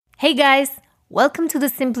Hey guys, welcome to the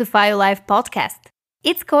Simplify Your Life podcast.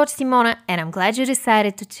 It's Coach Simona and I'm glad you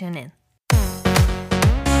decided to tune in.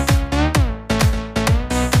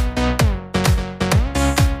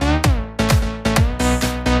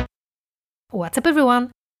 What's up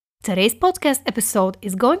everyone? Today's podcast episode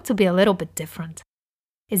is going to be a little bit different.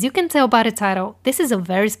 As you can tell by the title, this is a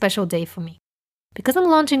very special day for me because I'm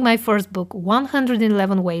launching my first book,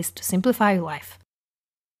 111 Ways to Simplify Your Life.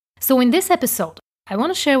 So in this episode, I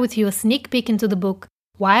want to share with you a sneak peek into the book,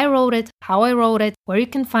 why I wrote it, how I wrote it, where you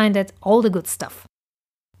can find it, all the good stuff.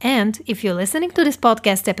 And if you're listening to this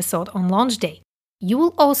podcast episode on launch day, you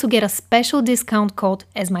will also get a special discount code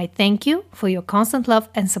as my thank you for your constant love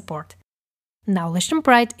and support. Now let's jump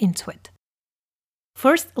right into it.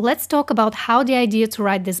 First, let's talk about how the idea to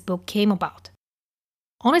write this book came about.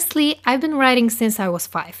 Honestly, I've been writing since I was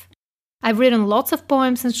 5. I've written lots of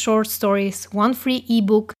poems and short stories, one free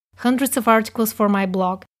ebook, hundreds of articles for my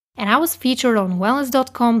blog, and I was featured on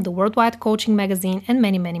Wellness.com, the worldwide coaching magazine, and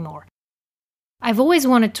many, many more. I've always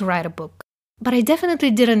wanted to write a book, but I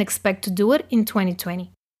definitely didn't expect to do it in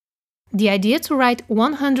 2020. The idea to write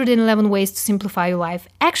 111 Ways to Simplify Your Life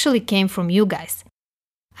actually came from you guys.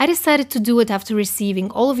 I decided to do it after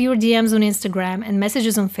receiving all of your DMs on Instagram and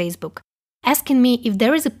messages on Facebook, asking me if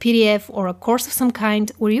there is a PDF or a course of some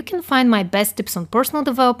kind where you can find my best tips on personal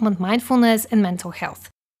development, mindfulness, and mental health.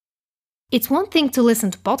 It's one thing to listen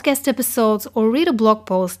to podcast episodes or read a blog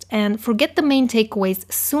post and forget the main takeaways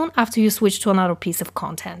soon after you switch to another piece of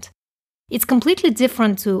content. It's completely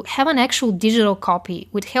different to have an actual digital copy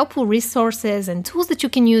with helpful resources and tools that you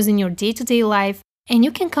can use in your day-to-day life and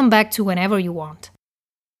you can come back to whenever you want.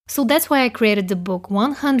 So that's why I created the book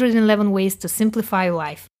 111 Ways to Simplify Your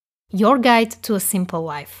Life, your guide to a simple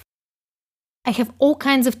life. I have all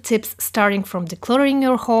kinds of tips starting from decluttering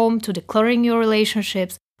your home to decluttering your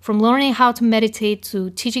relationships, from learning how to meditate to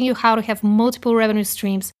teaching you how to have multiple revenue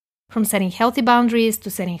streams, from setting healthy boundaries to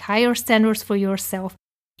setting higher standards for yourself.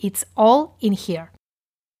 It's all in here.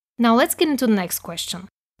 Now let's get into the next question.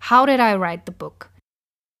 How did I write the book?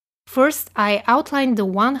 First, I outlined the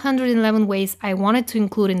 111 ways I wanted to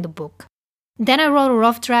include in the book. Then I wrote a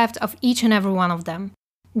rough draft of each and every one of them.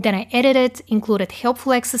 Then I edited, included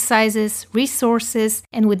helpful exercises, resources,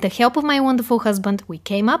 and with the help of my wonderful husband, we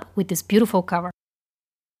came up with this beautiful cover.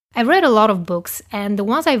 I've read a lot of books, and the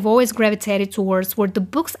ones I've always gravitated towards were the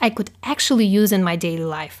books I could actually use in my daily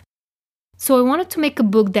life. So I wanted to make a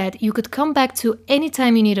book that you could come back to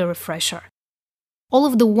anytime you need a refresher. All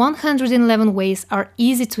of the 111 ways are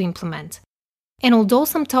easy to implement. And although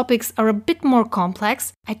some topics are a bit more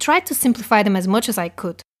complex, I tried to simplify them as much as I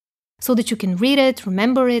could, so that you can read it,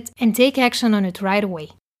 remember it, and take action on it right away.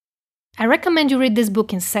 I recommend you read this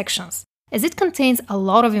book in sections, as it contains a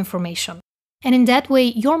lot of information. And in that way,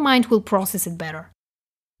 your mind will process it better.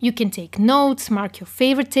 You can take notes, mark your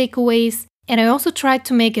favorite takeaways, and I also tried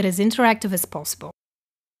to make it as interactive as possible.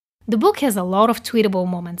 The book has a lot of tweetable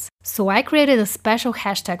moments, so I created a special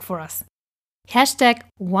hashtag for us. Hashtag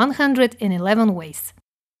 111 Ways.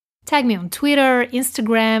 Tag me on Twitter,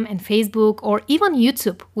 Instagram, and Facebook, or even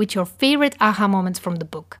YouTube with your favorite aha moments from the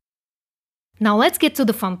book. Now let's get to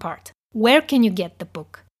the fun part. Where can you get the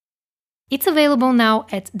book? It's available now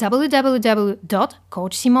at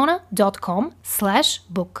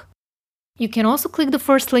www.coachsimona.com/book. You can also click the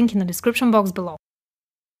first link in the description box below.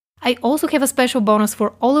 I also have a special bonus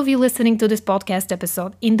for all of you listening to this podcast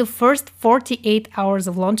episode in the first 48 hours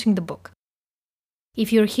of launching the book.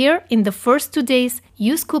 If you're here in the first 2 days,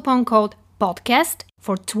 use coupon code PODCAST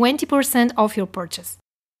for 20% off your purchase.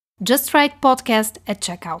 Just write podcast at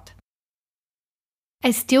checkout.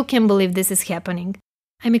 I still can't believe this is happening.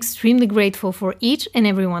 I'm extremely grateful for each and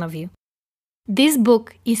every one of you. This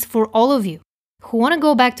book is for all of you who want to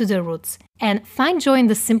go back to their roots and find joy in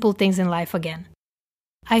the simple things in life again.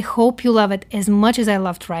 I hope you love it as much as I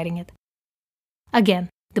loved writing it. Again,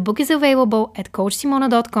 the book is available at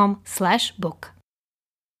coachsimona.com/book.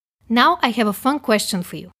 Now I have a fun question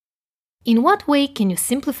for you. In what way can you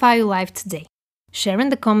simplify your life today? Share in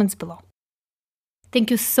the comments below.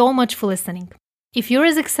 Thank you so much for listening. If you're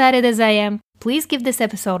as excited as I am, please give this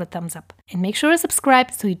episode a thumbs up and make sure to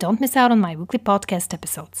subscribe so you don't miss out on my weekly podcast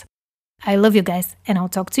episodes. I love you guys, and I'll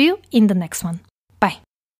talk to you in the next one.